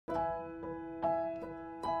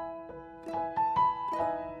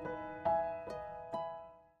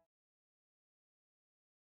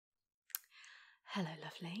Hello,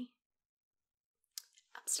 lovely.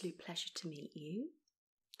 Absolute pleasure to meet you.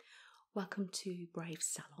 Welcome to Brave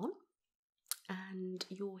Salon, and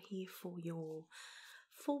you're here for your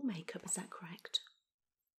full makeup, is that correct?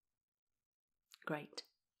 Great.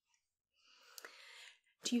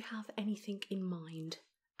 Do you have anything in mind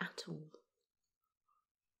at all?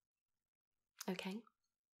 Okay.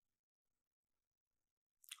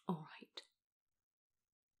 All right.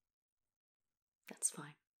 That's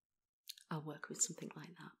fine. I'll work with something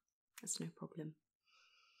like that. That's no problem.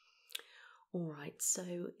 All right, so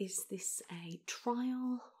is this a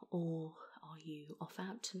trial or are you off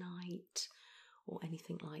out tonight or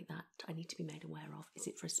anything like that I need to be made aware of? Is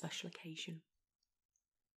it for a special occasion?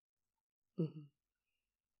 Okay.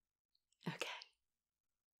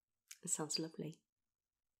 That sounds lovely.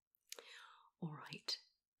 All right.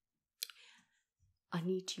 I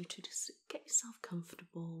need you to just get yourself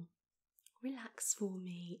comfortable, relax for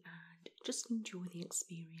me, and just enjoy the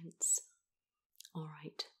experience. All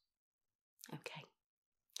right. Okay.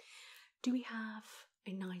 Do we have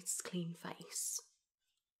a nice clean face?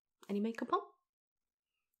 Any makeup on?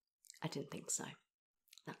 I didn't think so.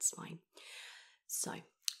 That's fine. So,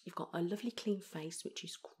 you've got a lovely clean face, which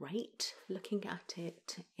is great. Looking at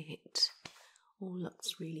it, it all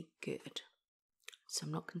looks really good. So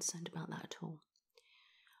I'm not concerned about that at all.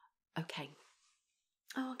 Okay.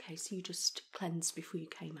 Oh, okay, so you just cleansed before you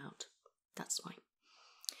came out. That's fine.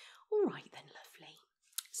 All right then, lovely.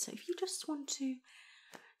 So if you just want to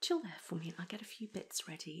chill there for me, I'll get a few bits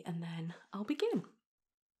ready and then I'll begin.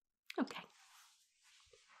 Okay.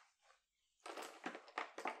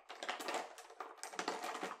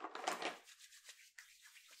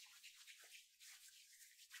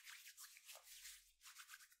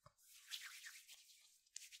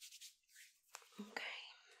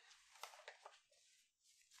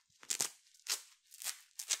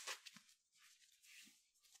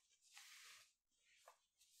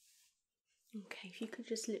 Okay, if you could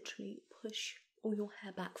just literally push all your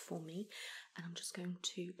hair back for me, and I'm just going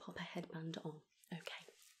to pop a headband on. Okay.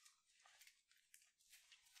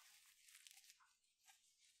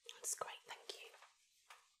 That's great, thank you.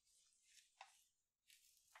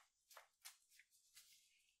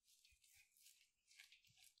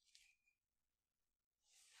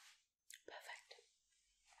 Perfect.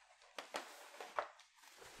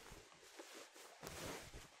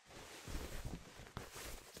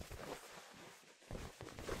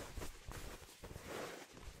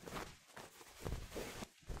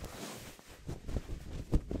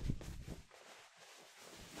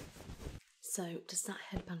 So, does that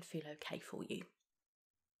headband feel okay for you?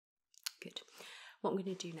 Good. What I'm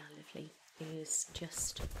going to do now, lovely, is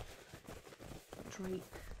just drape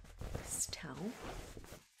this towel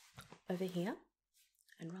over here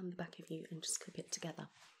and round the back of you and just clip it together.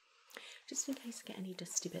 Just in case I get any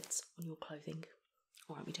dusty bits on your clothing.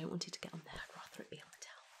 Alright, we don't want it to get on there, I'd rather it be on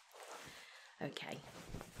the towel. Okay.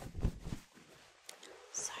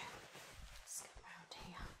 So, let's go around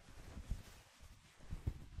here.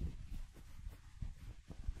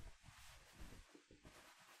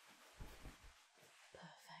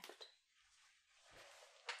 Perfect.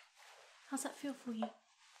 How's that feel for you?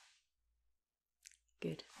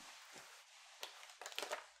 Good.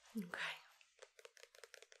 Okay.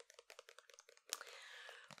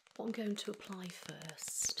 What I'm going to apply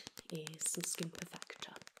first is some Skin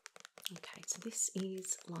Perfector. Okay, so this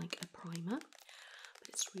is like a primer, but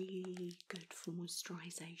it's really good for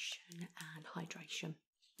moisturisation and hydration.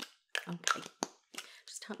 Okay,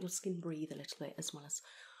 just help your skin breathe a little bit as well as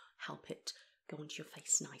help it go onto your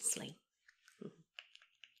face nicely.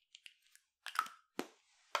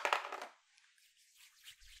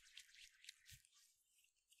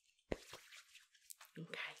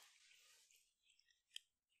 Okay.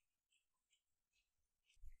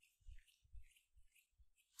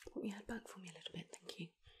 Put your head back for me a little bit, thank you.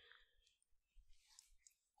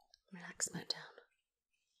 Relax back down.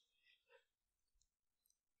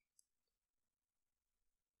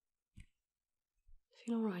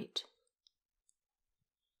 Feel alright?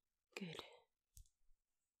 Good.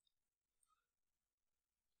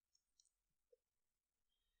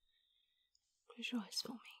 Close your eyes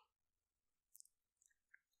for me.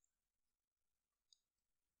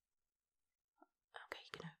 Okay,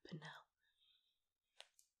 you can open now.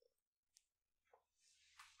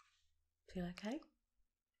 Feel okay?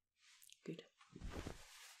 Good.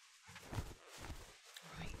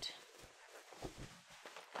 Right.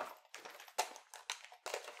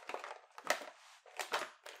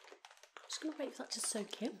 Just going to wait for that to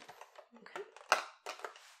soak in. Okay.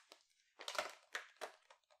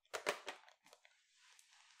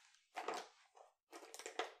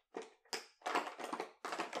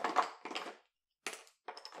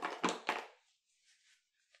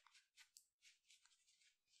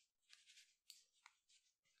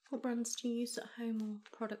 What brands do you use at home,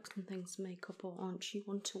 or products and things, makeup, or aren't you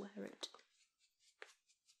want to wear it?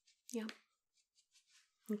 Yeah.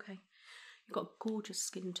 Okay. You've got a gorgeous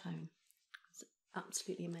skin tone. It's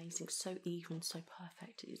absolutely amazing. So even, so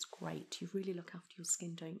perfect. It's great. You really look after your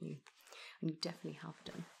skin, don't you? And you definitely have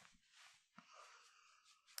done.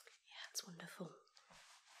 Yeah, it's wonderful.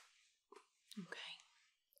 Okay.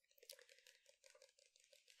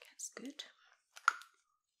 That's good.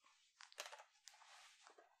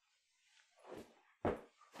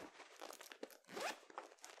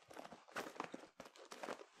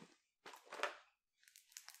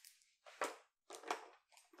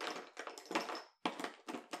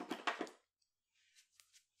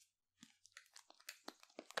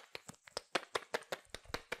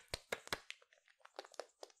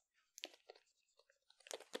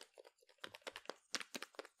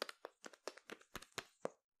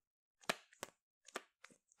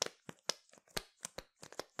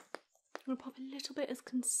 I'm going to pop a little bit of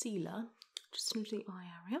concealer just under the eye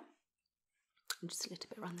area and just a little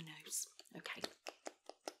bit around the nose. Okay.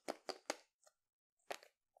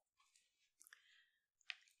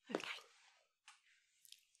 Okay.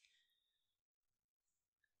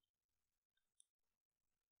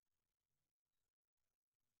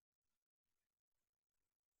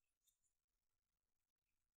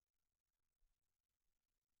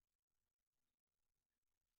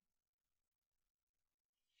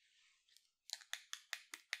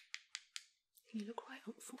 Can you look right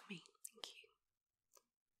up for me? Thank you.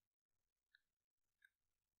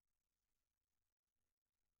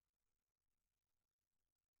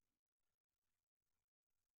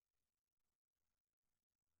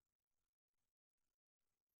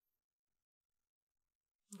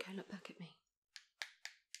 Okay, look back at me.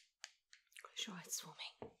 Close your eyes for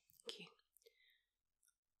me. Thank you.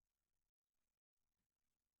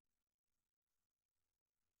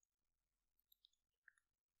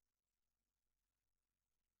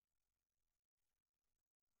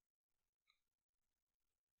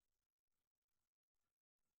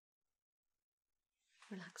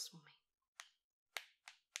 Relax for me.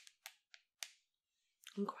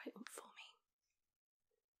 And cry up for me.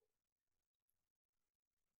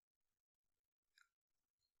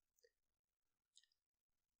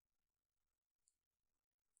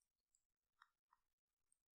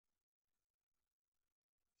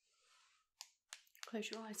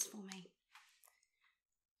 Close your eyes for me.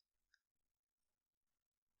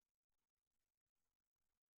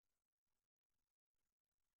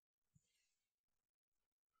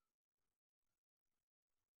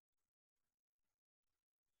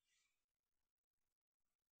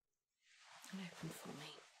 And open for me.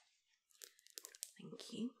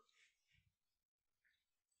 Thank you.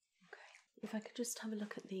 Okay. If I could just have a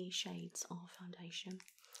look at the shades of foundation.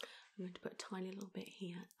 I'm going to put a tiny little bit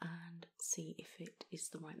here and see if it is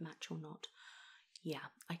the right match or not. Yeah,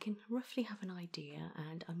 I can roughly have an idea,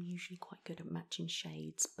 and I'm usually quite good at matching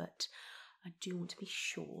shades, but I do want to be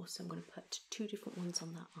sure, so I'm going to put 2 different ones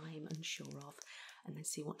on that I'm unsure of and then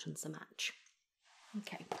see which one's a match.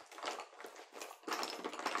 Okay.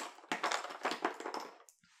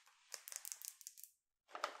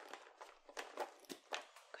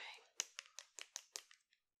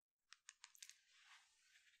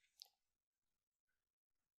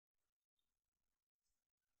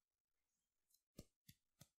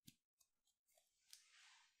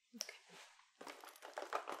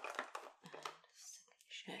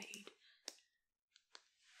 Shade.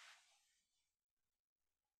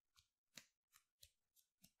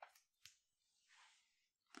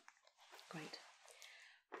 Great.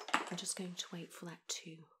 I'm just going to wait for that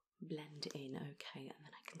to blend in, okay, and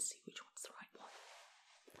then I can see which one's the right one.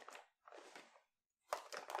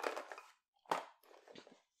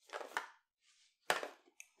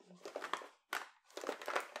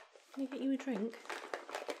 Can I get you a drink?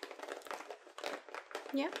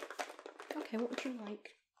 Yeah? Okay, what would you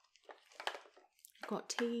like? I've got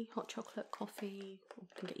tea, hot chocolate, coffee, or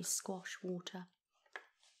I can get you squash, water.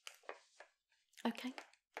 Okay.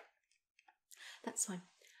 That's fine.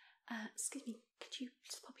 Excuse me, could you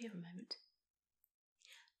just pop here a moment?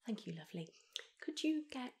 Thank you, lovely. Could you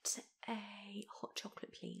get a hot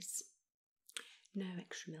chocolate, please? No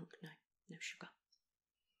extra milk, no sugar.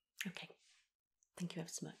 Okay. Thank you ever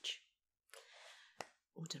so much.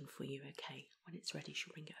 All done for you, okay. When it's ready,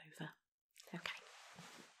 she'll bring it over. Okay.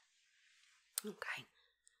 Okay.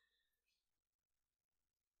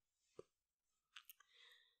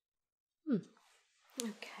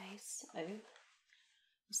 Okay, so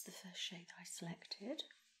that's the first shade I selected.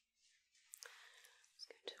 Just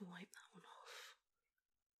going to wipe that one off.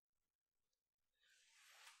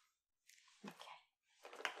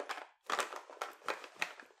 Okay.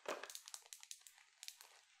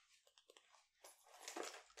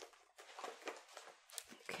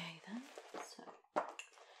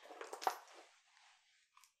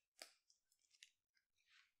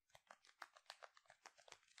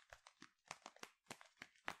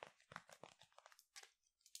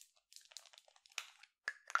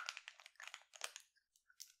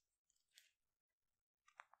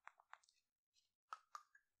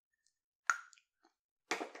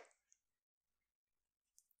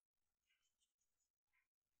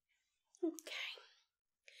 Okay.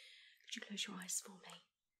 Could you close your eyes for me?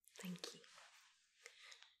 Thank you.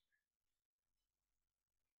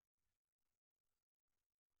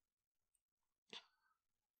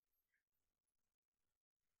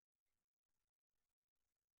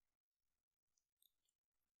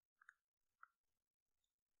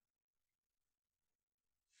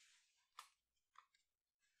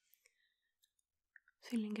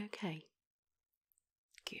 Feeling okay?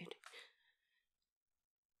 Good.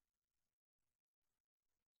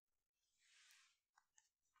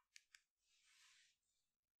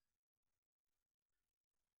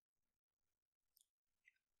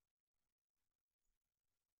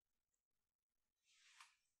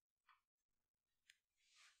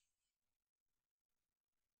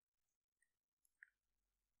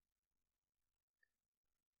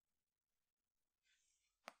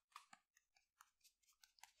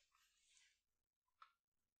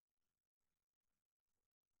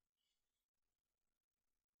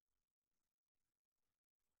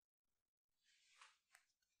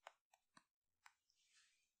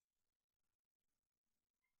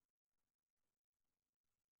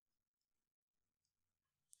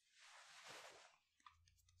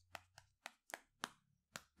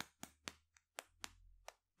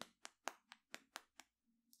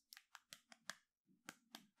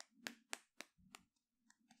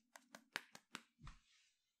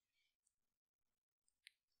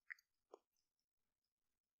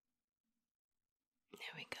 There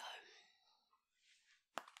we go.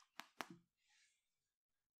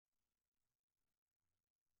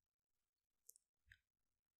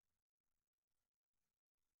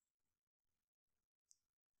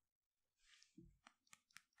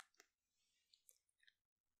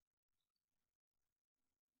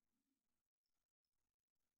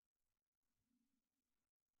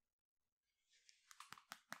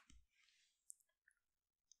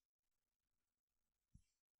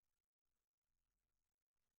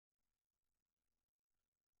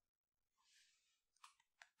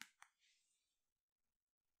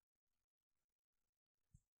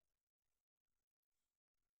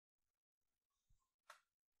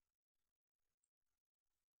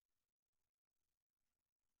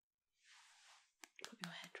 Put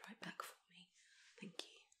your head right back for me. Thank you.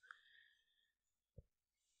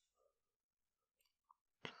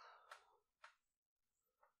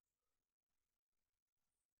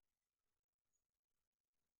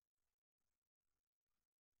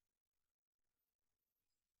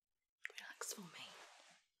 Relax for me.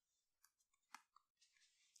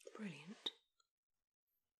 Brilliant.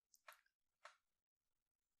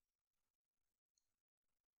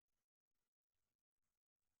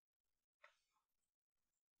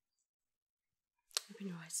 Open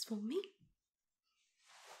your eyes for me.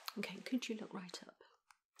 Okay, could you look right up?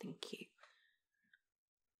 Thank you.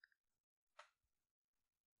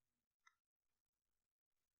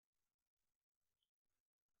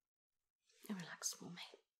 And relax for me.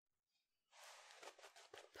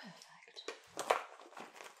 Perfect.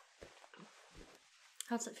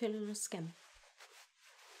 How's it feel on your skin?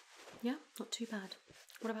 Yeah, not too bad.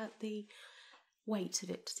 What about the weight of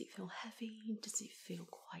it? Does it feel heavy? Does it feel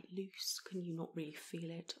quite loose? Can you not really feel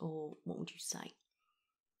it? Or what would you say?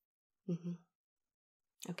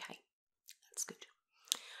 Okay, that's good.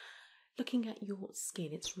 Looking at your skin,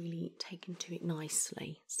 it's really taken to it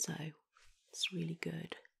nicely, so it's really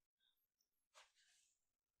good.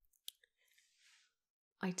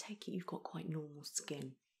 I take it you've got quite normal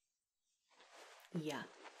skin. Yeah.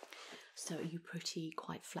 So are you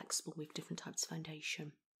quite flexible with different types of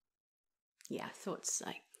foundation? Yeah, I thought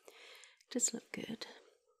so. Does look good.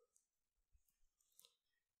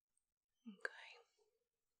 Okay.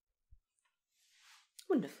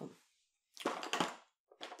 Wonderful.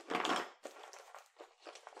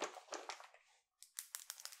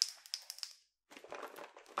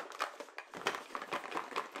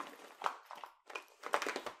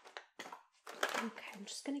 Okay, I'm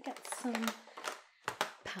just going to get some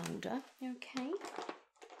powder, okay?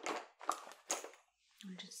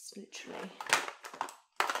 I'm just literally...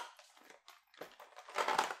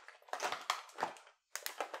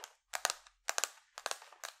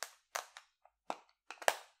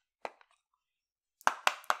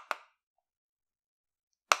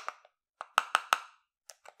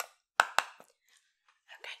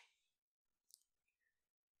 Okay.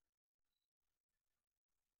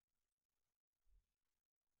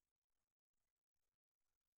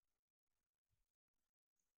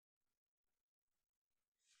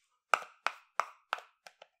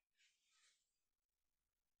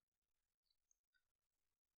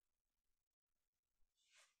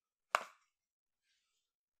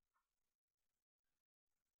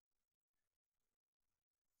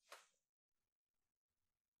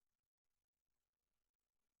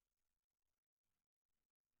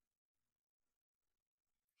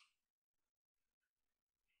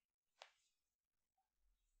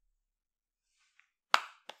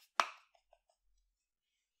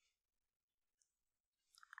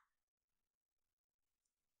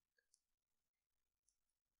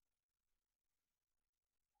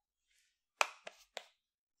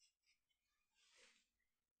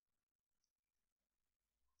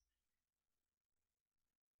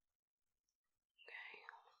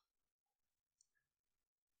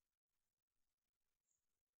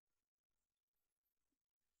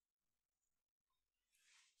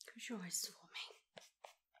 Close your eyes for me.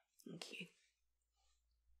 Thank you.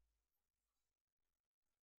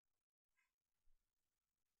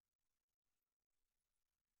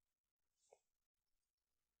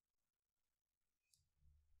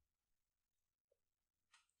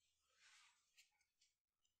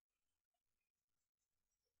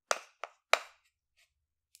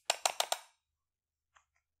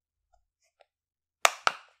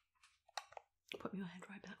 Put your head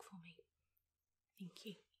right back for me. Thank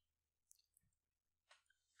you.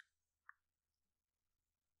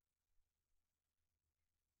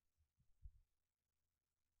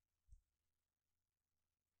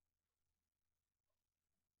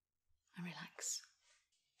 And relax.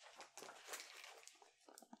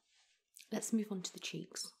 Let's move on to the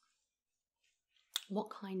cheeks. What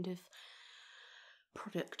kind of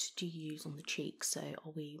product do you use on the cheeks? So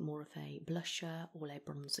are we more of a blusher or a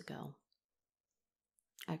bronzer girl?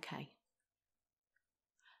 Okay.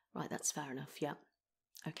 Right, that's fair enough, yeah.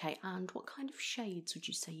 Okay, and what kind of shades would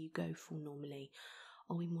you say you go for normally?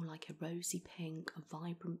 Are we more like a rosy pink, a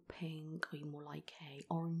vibrant pink? Are you more like a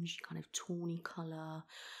orange kind of tawny colour?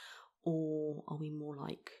 Or are we more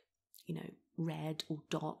like, you know, red or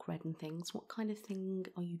dark red and things? What kind of thing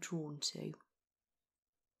are you drawn to?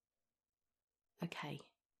 Okay.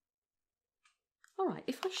 All right,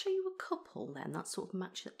 if I show you a couple then that sort of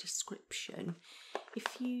match that description, if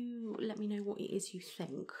you let me know what it is you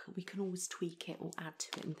think, we can always tweak it or add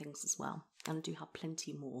to it and things as well. And I do have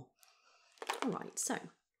plenty more. All right, so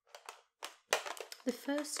the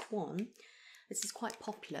first one, this is quite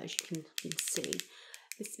popular as you can see.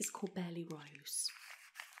 This is called Barely Rose.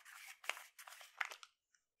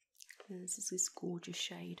 This is this gorgeous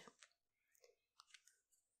shade.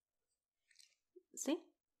 See?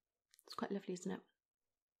 It's quite lovely, isn't it?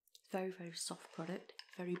 Very, very soft product,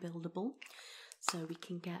 very buildable. So we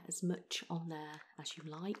can get as much on there as you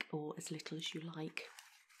like or as little as you like.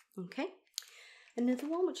 Okay. Another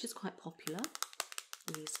one which is quite popular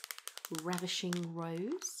is Ravishing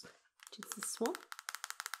Rose, which is this one.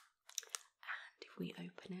 And if we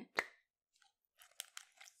open it,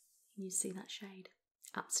 you see that shade?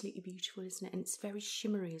 Absolutely beautiful, isn't it? And it's very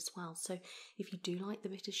shimmery as well. So if you do like the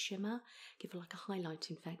bit of shimmer, give it like a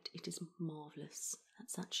highlighting effect. It is marvellous.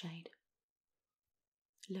 That's that shade.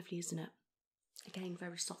 Lovely, isn't it? Again,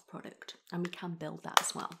 very soft product. And we can build that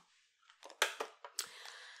as well.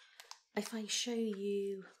 If I show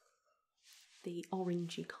you the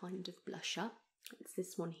orangey kind of blusher, it's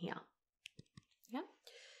this one here. Yeah.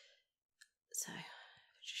 So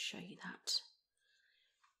I'll just show you that.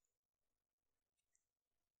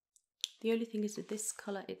 The only thing is with this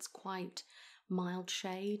colour, it's quite mild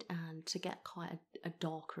shade, and to get quite a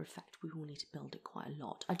darker effect, we will need to build it quite a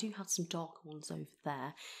lot. I do have some darker ones over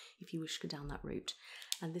there if you wish to go down that route.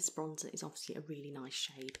 And this bronzer is obviously a really nice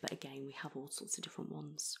shade, but again, we have all sorts of different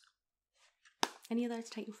ones. Any of those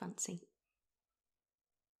take your fancy?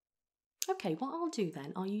 Okay, what I'll do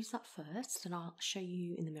then, I'll use that first and I'll show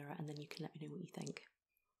you in the mirror and then you can let me know what you think.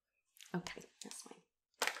 Okay, that's fine.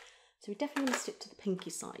 So we definitely want to stick to the pinky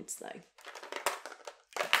sides though.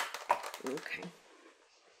 Okay.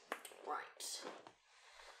 Right.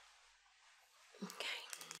 Okay.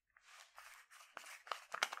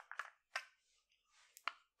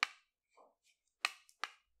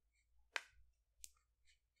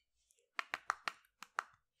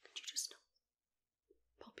 Could you just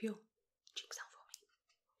pop your cheeks out for me?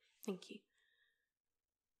 Thank you.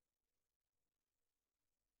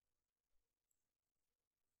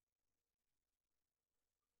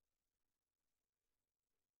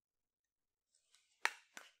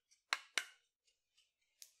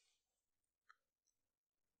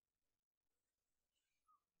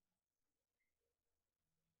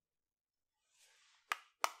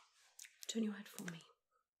 Turn your head for me.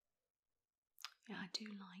 Yeah, I do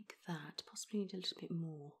like that. Possibly need a little bit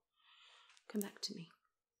more. Come back to me.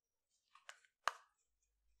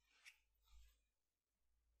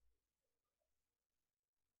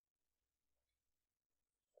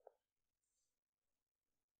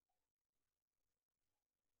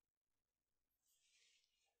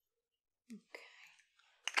 Okay.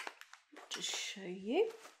 Just show you.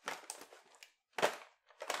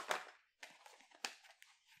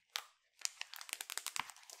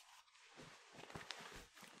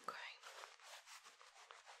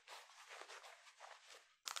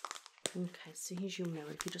 Okay, so here's your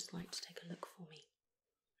mirror if you'd just like to take a look for me.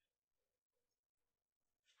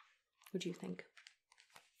 What do you think?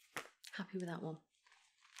 Happy with that one?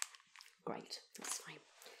 Great, that's fine.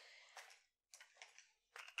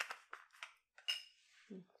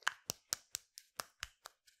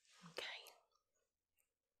 Okay.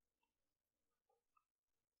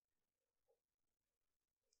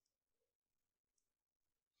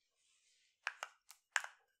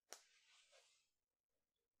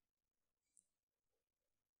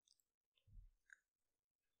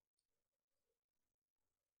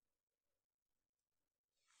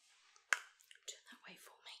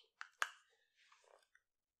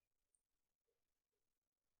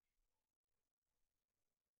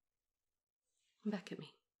 Back at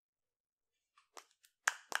me.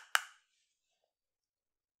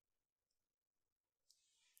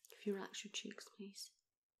 If you relax your cheeks, please.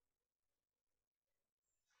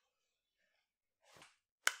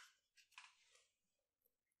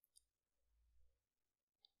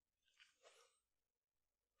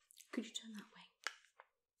 Could you turn that way?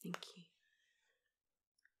 Thank you.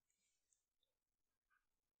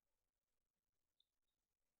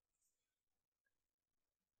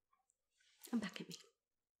 And back at me.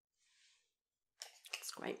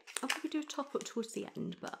 That's great. I'll probably do a top up towards the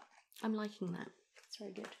end, but I'm liking that. It's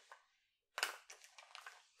very good.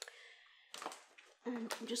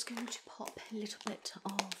 And I'm just going to pop a little bit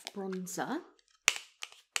of bronzer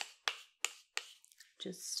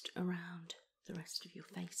just around the rest of your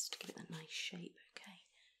face to give it that nice shape, okay?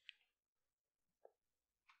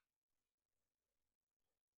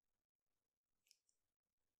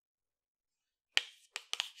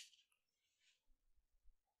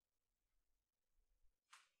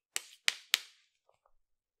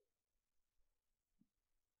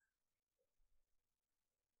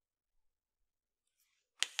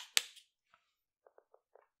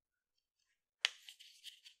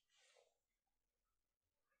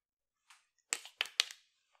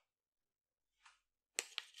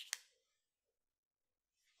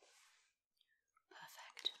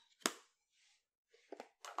 Perfect.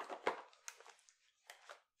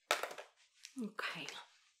 Okay.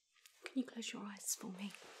 Can you close your eyes for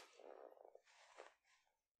me?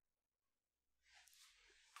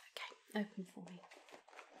 Okay, open for me.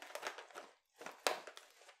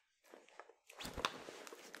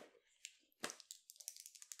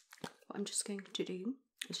 What I'm just going to do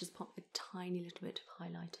is just pop a tiny little bit of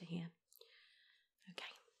highlighter here. Okay.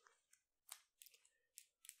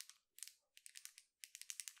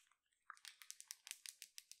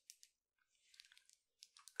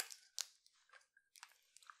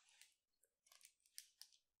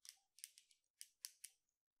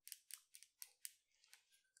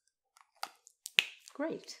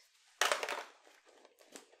 Great.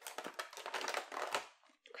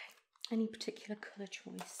 Okay, any particular colour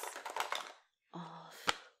choice of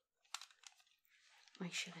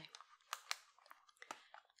eyeshadow?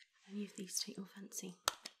 Any of these take your fancy?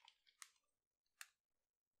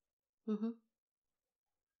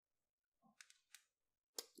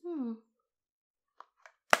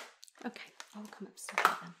 Okay, I'll come up to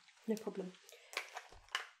then. No problem.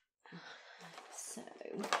 So,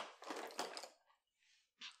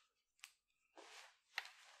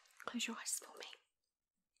 close your eyes for me.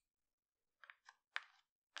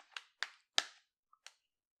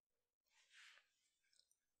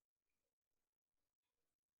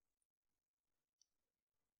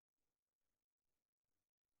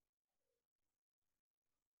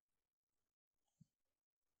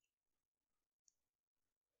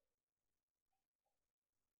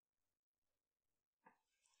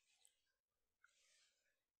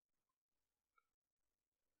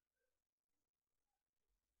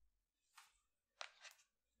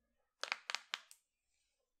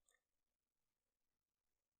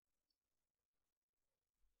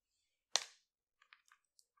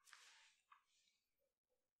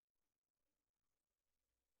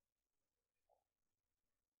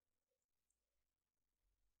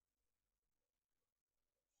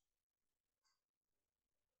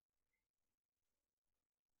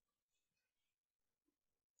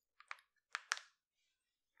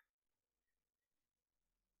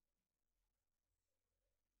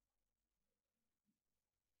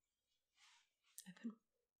 Open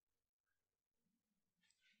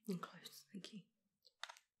and close. Thank you.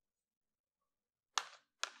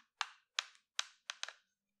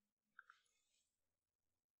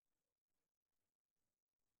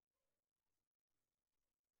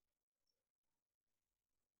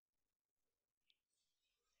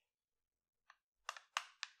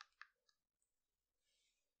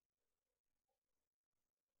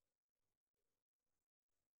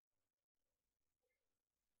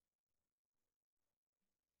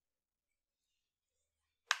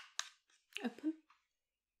 Open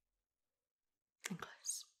and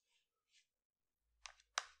close.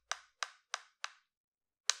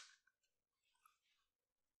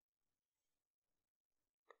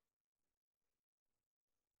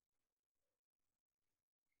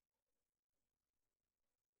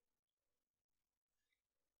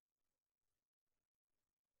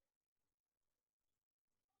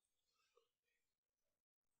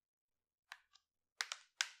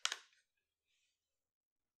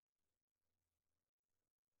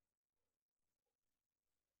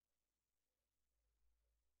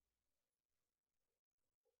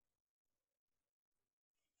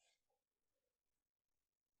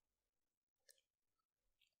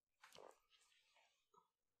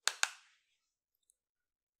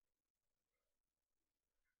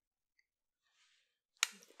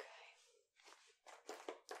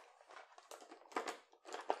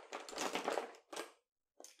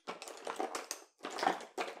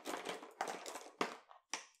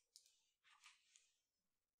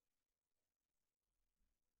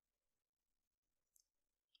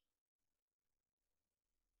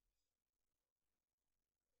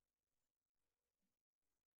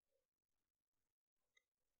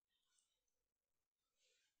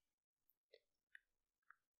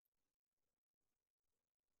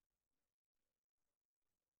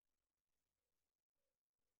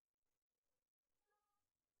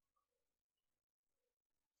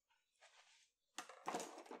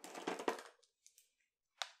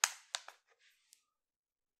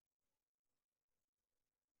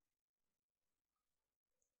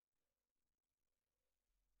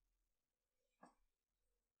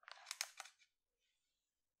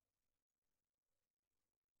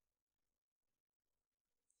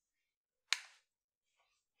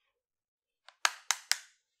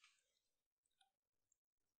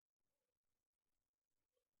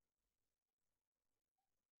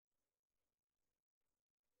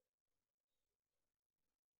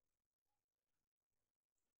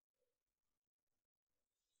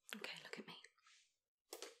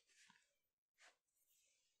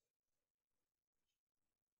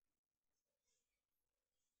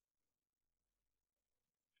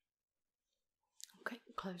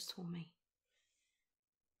 close for me.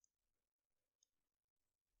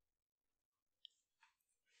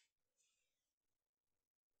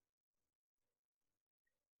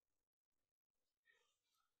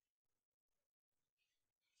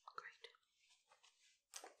 Great.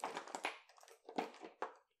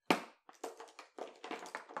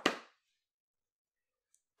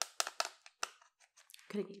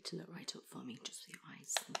 Gonna get you to look right up for me, just with your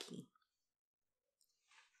eyes. Thank you.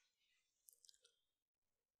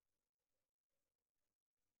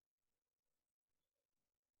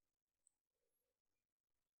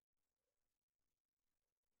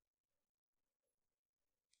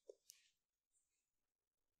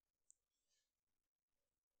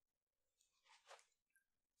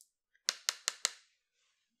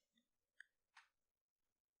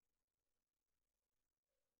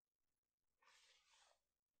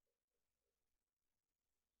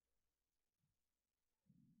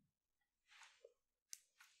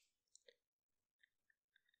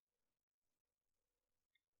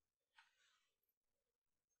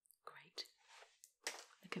 Great.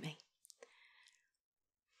 Look at me.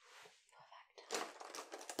 Perfect.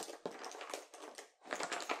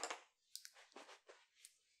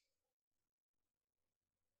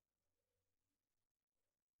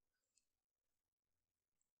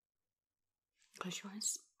 Close your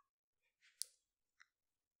eyes.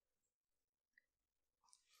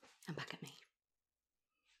 And back at me.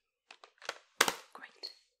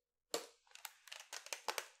 Great.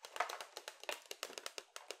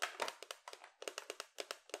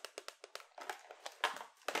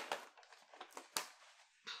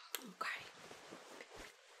 Okay.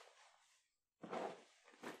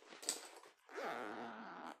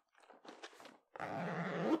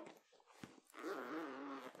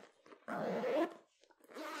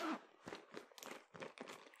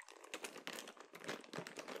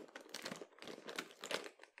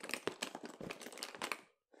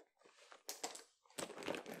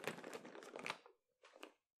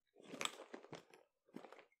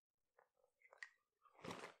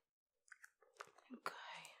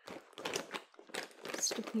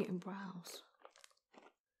 Just looking at your brows.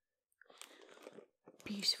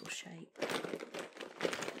 Beautiful shape.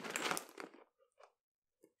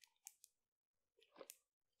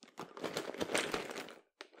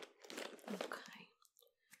 Okay.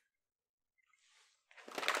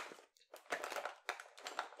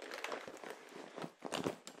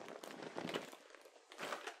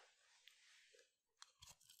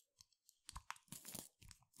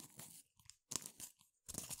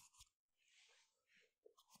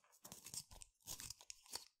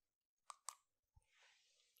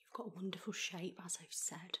 Got a wonderful shape, as I've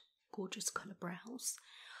said, gorgeous colour brows.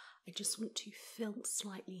 I just want to fill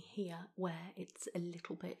slightly here where it's a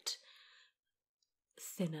little bit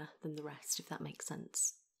thinner than the rest, if that makes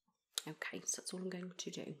sense. Okay, so that's all I'm going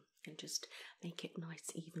to do, and just make it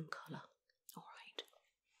nice even colour. All right.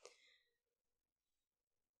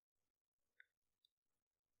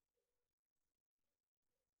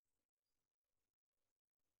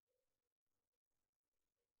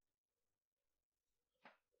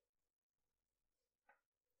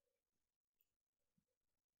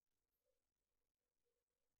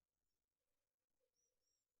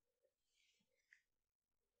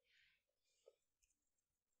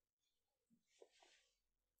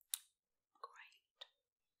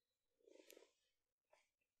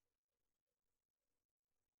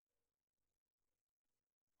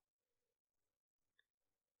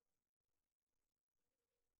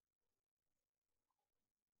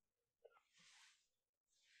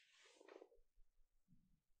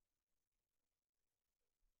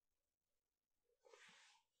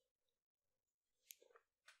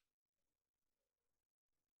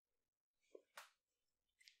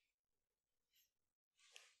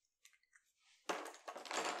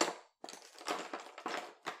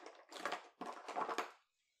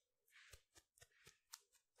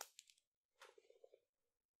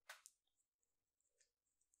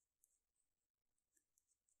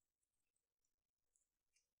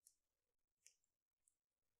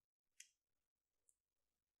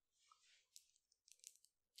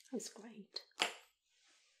 That's great.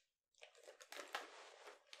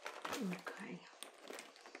 Okay.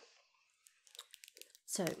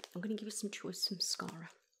 So I'm going to give you some choice mascara.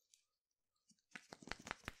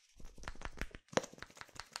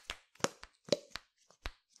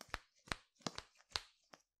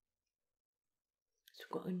 So we've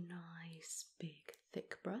got a nice big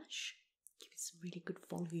thick brush. Give it some really good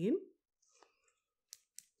volume.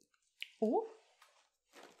 Or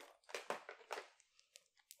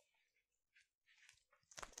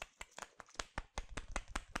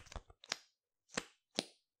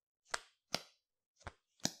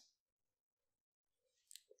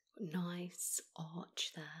nice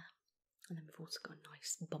arch there, and then we've also got a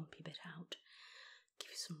nice bumpy bit out. Give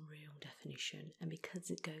you some real definition, and because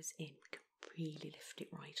it goes in, we can really lift it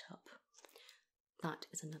right up. That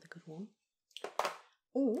is another good one.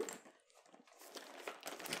 Or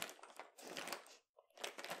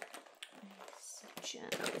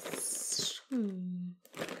suggest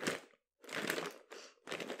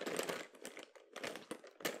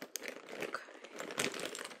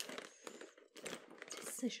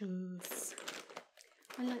decisions.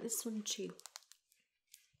 I like this one too.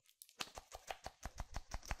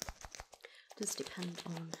 Does depend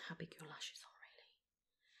on how big your lashes are, really.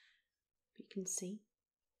 But you can see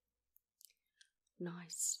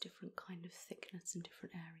nice different kind of thickness in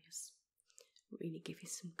different areas. Really give you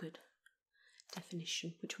some good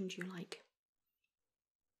definition. Which one do you like?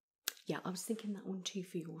 Yeah, I was thinking that one too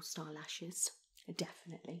for your star lashes.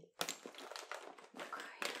 Definitely. Okay.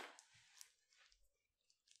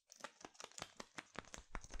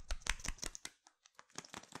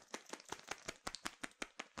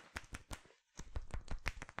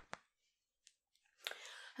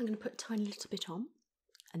 I'm going to put a tiny little bit on,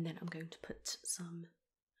 and then I'm going to put some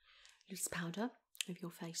loose powder over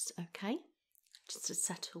your face, okay? Just to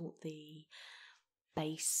settle the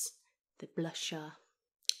base, the blusher,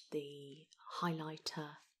 the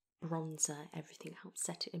highlighter, bronzer, everything helps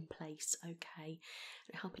set it in place, okay?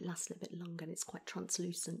 And help it last a little bit longer, and it's quite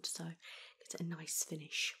translucent, so get a nice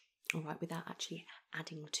finish, alright, without actually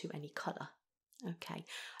adding to any colour. Okay, I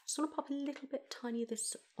just want to pop a little bit tiny of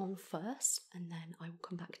this on first, and then I will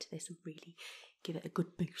come back to this and really give it a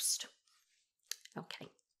good boost. Okay.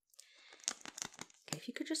 Okay, if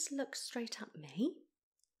you could just look straight at me,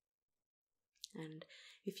 and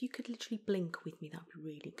if you could literally blink with me, that would be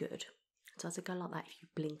really good. So as I go like that, if you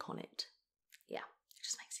blink on it, yeah, it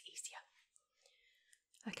just makes it easier.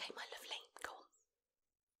 Okay, my lovely, go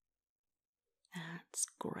on. That's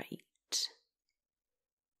great.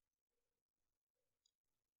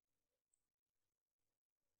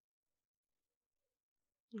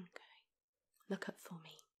 Okay, look up for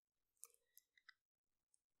me.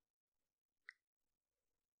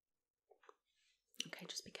 Okay,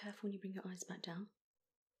 just be careful when you bring your eyes back down.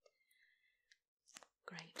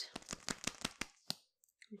 Great.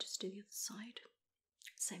 And just do the other side.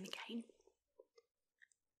 Same again.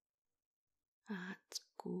 That's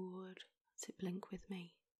good. That's it, blink with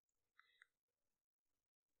me.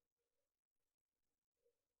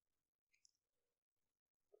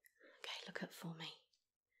 Okay, look up for me.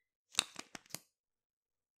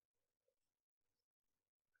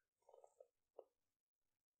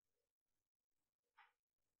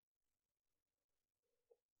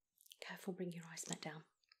 Careful, bring your eyes back down.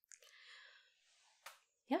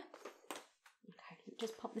 Yeah? Okay,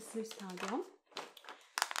 just pop this loose powder on.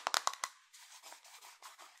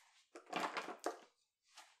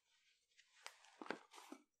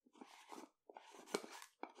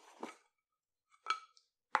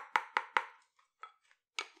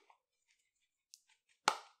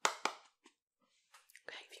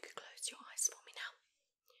 Okay, if you could close your eyes for me now.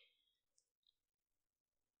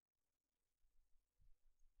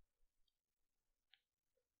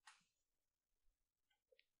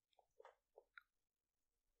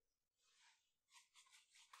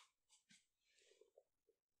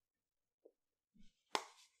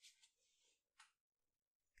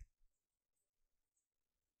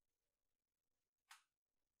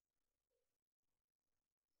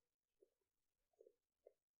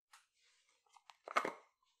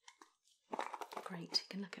 Great, you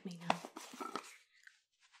can look at me now.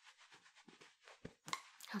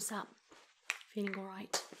 How's that? Feeling all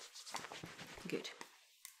right? Good.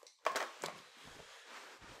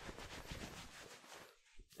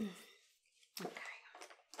 Okay.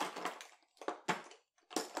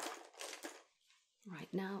 Right,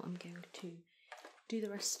 now I'm going to do the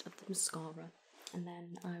rest of the mascara, and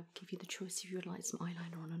then I'll give you the choice if you would like some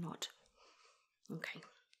eyeliner on or not. Okay.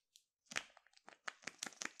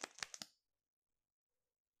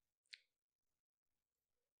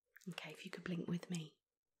 Okay, if you could blink with me.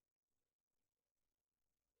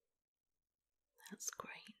 That's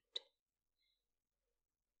great.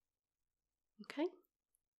 Okay.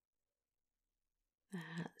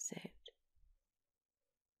 That's it.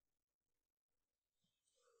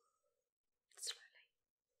 Slowly.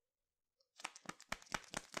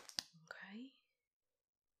 Okay.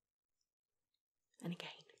 And again.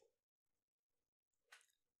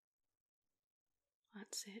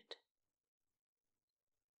 That's it.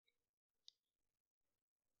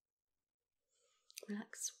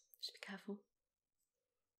 Relax. Just be careful.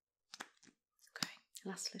 Okay.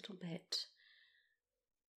 Last little bit.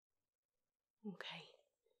 Okay.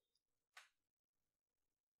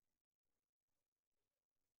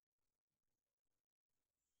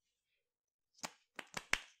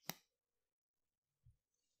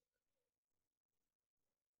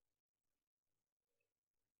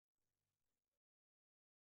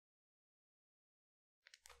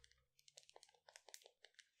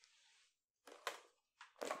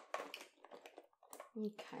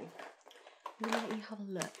 Okay, I'm going to let you have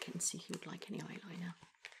a look and see if you would like any eyeliner.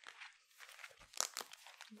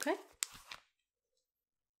 Okay?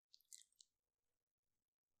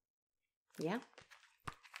 Yeah?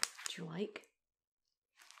 Do you like?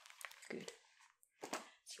 Good.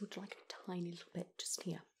 So you would like a tiny little bit just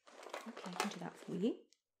here. Okay, I can do that for you.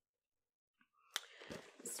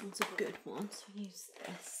 This one's a good one, so I'll use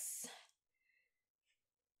this.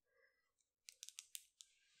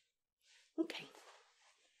 Okay.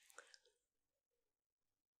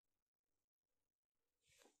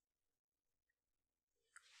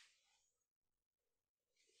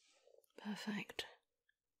 Perfect.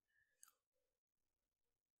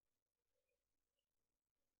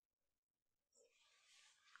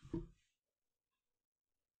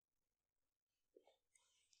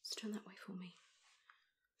 Just turn that way for me.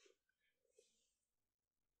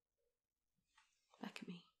 Back at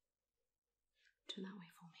me. Turn that way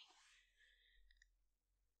for me.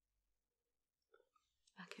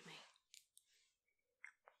 Back at me.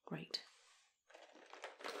 Great.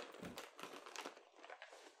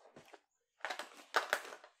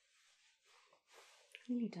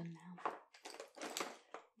 Nearly done now.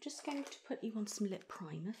 I'm just going to put you on some lip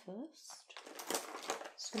primer first.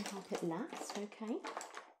 Just going to help it last, okay?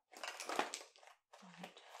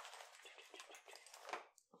 Right.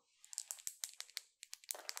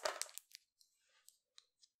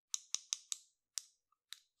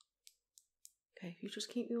 Okay, if you just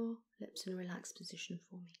keep your lips in a relaxed position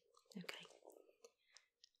for me. Okay.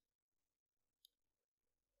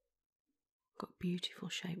 Got beautiful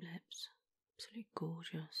shaped lips. Absolutely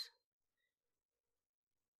gorgeous.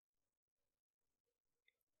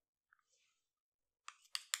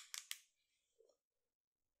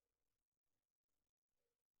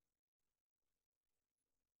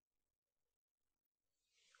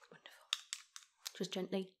 Wonderful. Just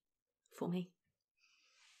gently for me.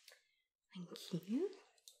 Thank you.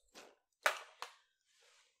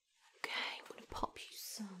 Okay, I'm going to pop you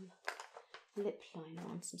some lip liner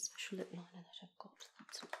on, some special lip liner that I've got.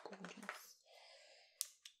 That's gorgeous.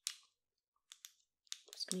 I'm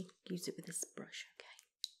just going to use it with this brush, okay?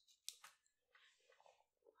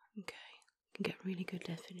 Okay, you can get really good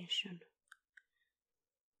definition.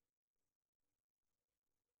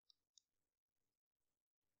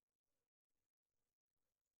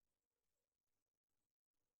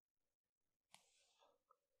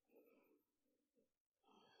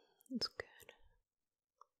 That's good.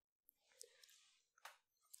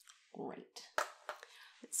 Great.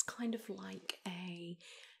 It's kind of like a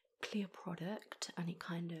clear product and it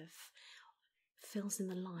kind of fills in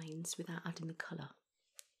the lines without adding the colour,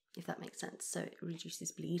 if that makes sense. So it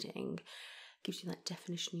reduces bleeding, gives you that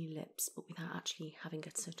definition in your lips, but without actually having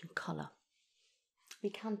a certain colour.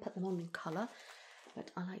 We can put them on in colour,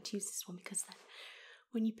 but I like to use this one because then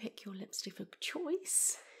when you pick your lipstick of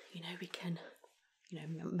choice, you know, we can, you know,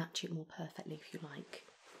 match it more perfectly if you like.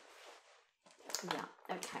 Yeah,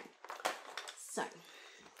 okay. So,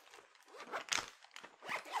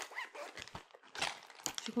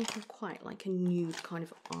 if you're going for quite like a nude kind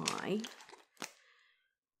of eye,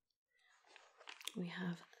 we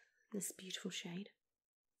have this beautiful shade.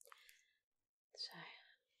 So,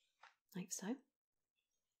 like so.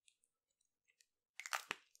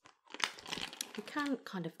 You can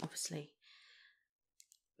kind of obviously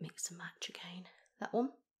mix and match again. That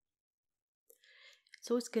one. It's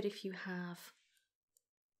always good if you have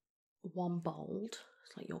one bold,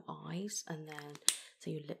 it's like your eyes, and then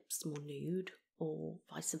say your lips more nude, or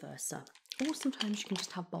vice versa. Or sometimes you can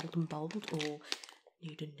just have bold and bold, or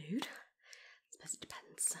nude and nude. I suppose it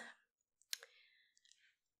depends. I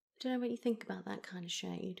don't know what you think about that kind of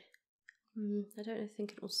shade. I don't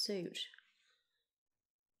think it will suit.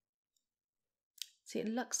 See, it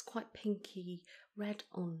looks quite pinky red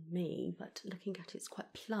on me, but looking at it, it's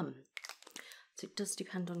quite plum. So it does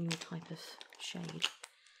depend on your type of shade.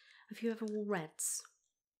 Have you ever worn reds?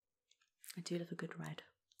 I do love a good red.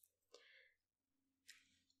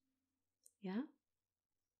 Yeah?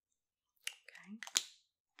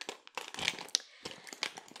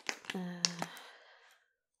 Okay.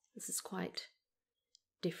 This is quite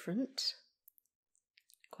different.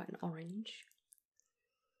 Quite an orange.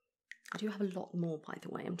 I do have a lot more, by the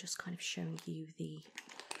way. I'm just kind of showing you the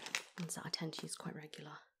ones that I tend to use quite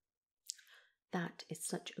regular. That is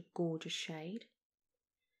such a gorgeous shade.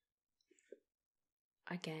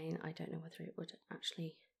 Again, I don't know whether it would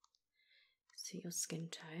actually suit your skin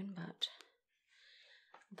tone, but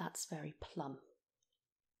that's very plum.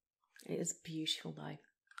 It is beautiful though.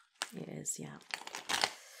 It is, yeah.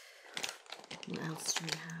 What else do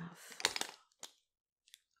we have?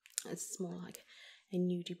 It's more like a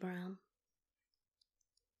nudie brown.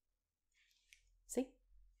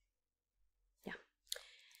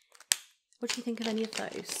 What do you think of any of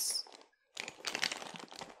those?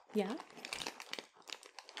 Yeah?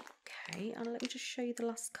 Okay, and let me just show you the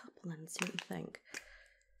last couple and see what you think.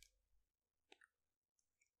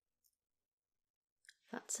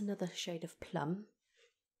 That's another shade of plum.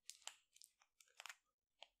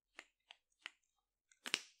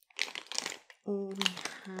 Or we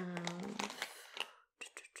have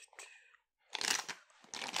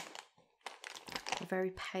a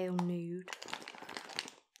very pale nude,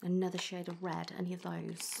 another shade of red. Any of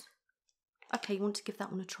those? Okay, you want to give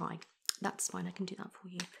that one a try? That's fine, I can do that for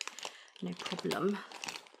you, no problem.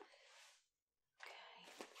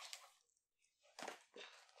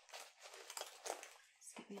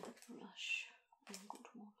 Let's get the other brush. I haven't got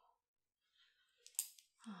one.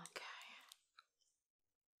 Okay.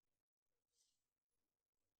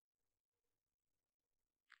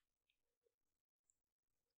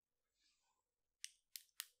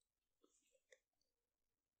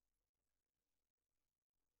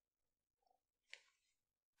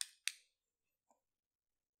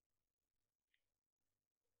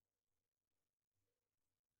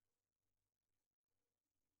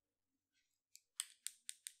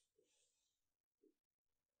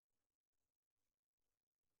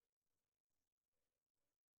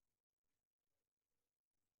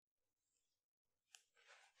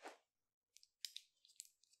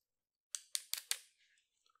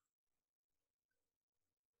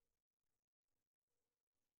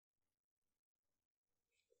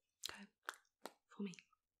 Okay, for me.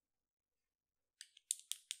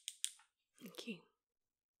 Thank you.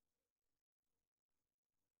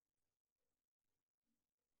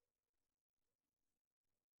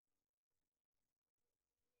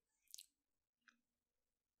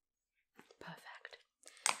 Perfect.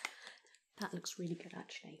 That looks really good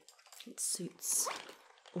actually. It suits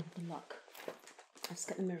all the look. I'll just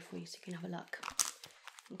get the mirror for you so you can have a look.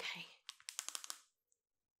 Okay.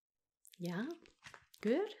 Yeah?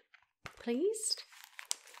 Good? Pleased?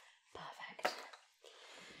 Perfect.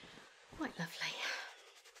 Quite lovely.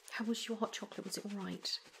 How was your hot chocolate? Was it all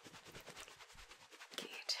right?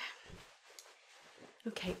 Good.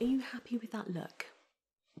 Okay, are you happy with that look?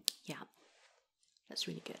 Yeah, that's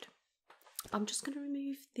really good. I'm just going to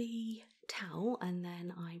remove the towel and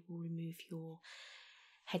then I will remove your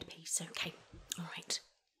headpiece. Okay, all right.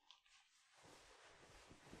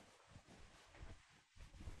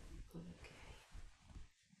 Okay.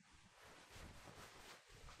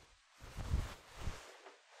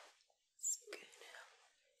 That's good.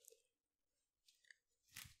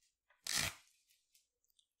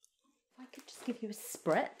 If I could just give you a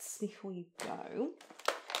spritz before you go.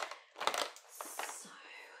 So,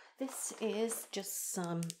 this is just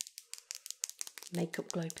some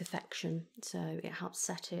Makeup Glow Perfection. So it helps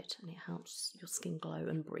set it and it helps your skin glow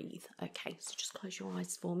and breathe. Okay, so just close your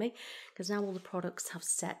eyes for me because now all the products have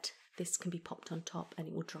set. This can be popped on top and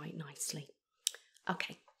it will dry nicely.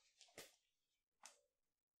 Okay.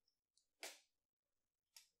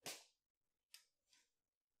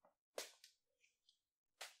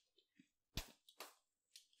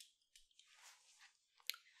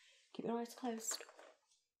 Keep your eyes closed.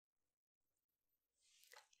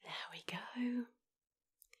 There we go.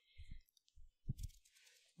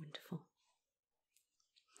 Wonderful.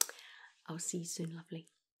 I'll see you soon, lovely.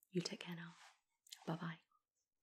 You take care now. Bye-bye.